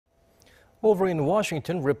Over in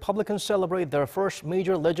Washington, Republicans celebrate their first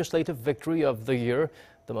major legislative victory of the year,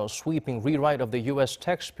 the most sweeping rewrite of the U.S.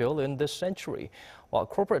 tax bill in this century. While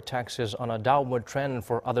corporate tax is on a downward trend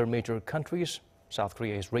for other major countries, South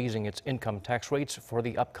Korea is raising its income tax rates for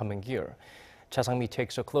the upcoming year. Cha Sang-mi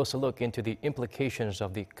takes a closer look into the implications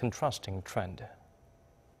of the contrasting trend.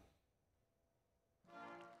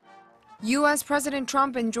 U.S. President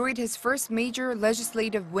Trump enjoyed his first major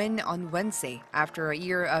legislative win on Wednesday after a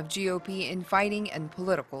year of GOP infighting and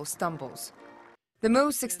political stumbles. The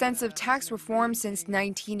most extensive tax reform since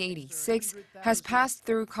 1986 has passed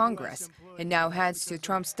through Congress and now heads to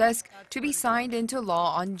Trump's desk to be signed into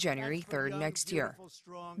law on January 3rd next year.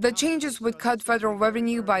 The changes would cut federal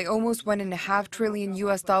revenue by almost $1.5 trillion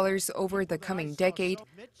over the coming decade,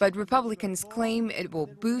 but Republicans claim it will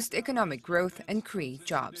boost economic growth and create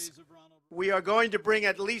jobs. We are going to bring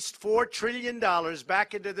at least $4 trillion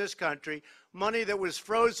back into this country, money that was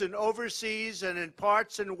frozen overseas and in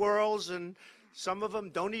parts and worlds, and some of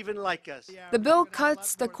them don't even like us. The bill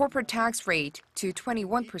cuts the corporate tax rate to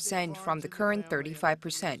 21% from the current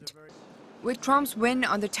 35%. With Trump's win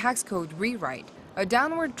on the tax code rewrite, a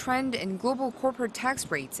downward trend in global corporate tax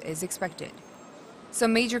rates is expected.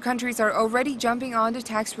 Some major countries are already jumping on the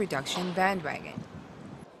tax reduction bandwagon.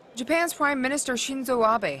 Japan's Prime Minister Shinzo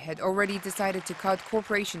Abe had already decided to cut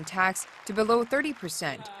corporation tax to below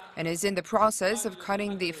 30% and is in the process of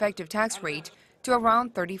cutting the effective tax rate to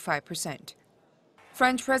around 35%.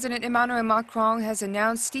 French President Emmanuel Macron has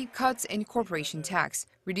announced steep cuts in corporation tax,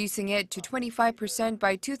 reducing it to 25%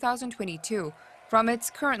 by 2022 from its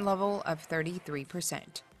current level of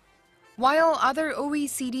 33%. While other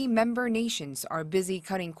OECD member nations are busy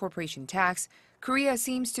cutting corporation tax, Korea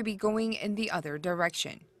seems to be going in the other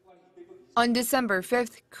direction. On December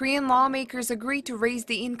 5th, Korean lawmakers agreed to raise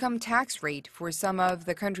the income tax rate for some of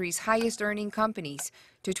the country's highest-earning companies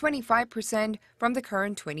to 25% from the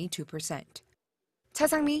current 22%. Cha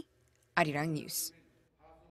Sang-mi, Arirang News.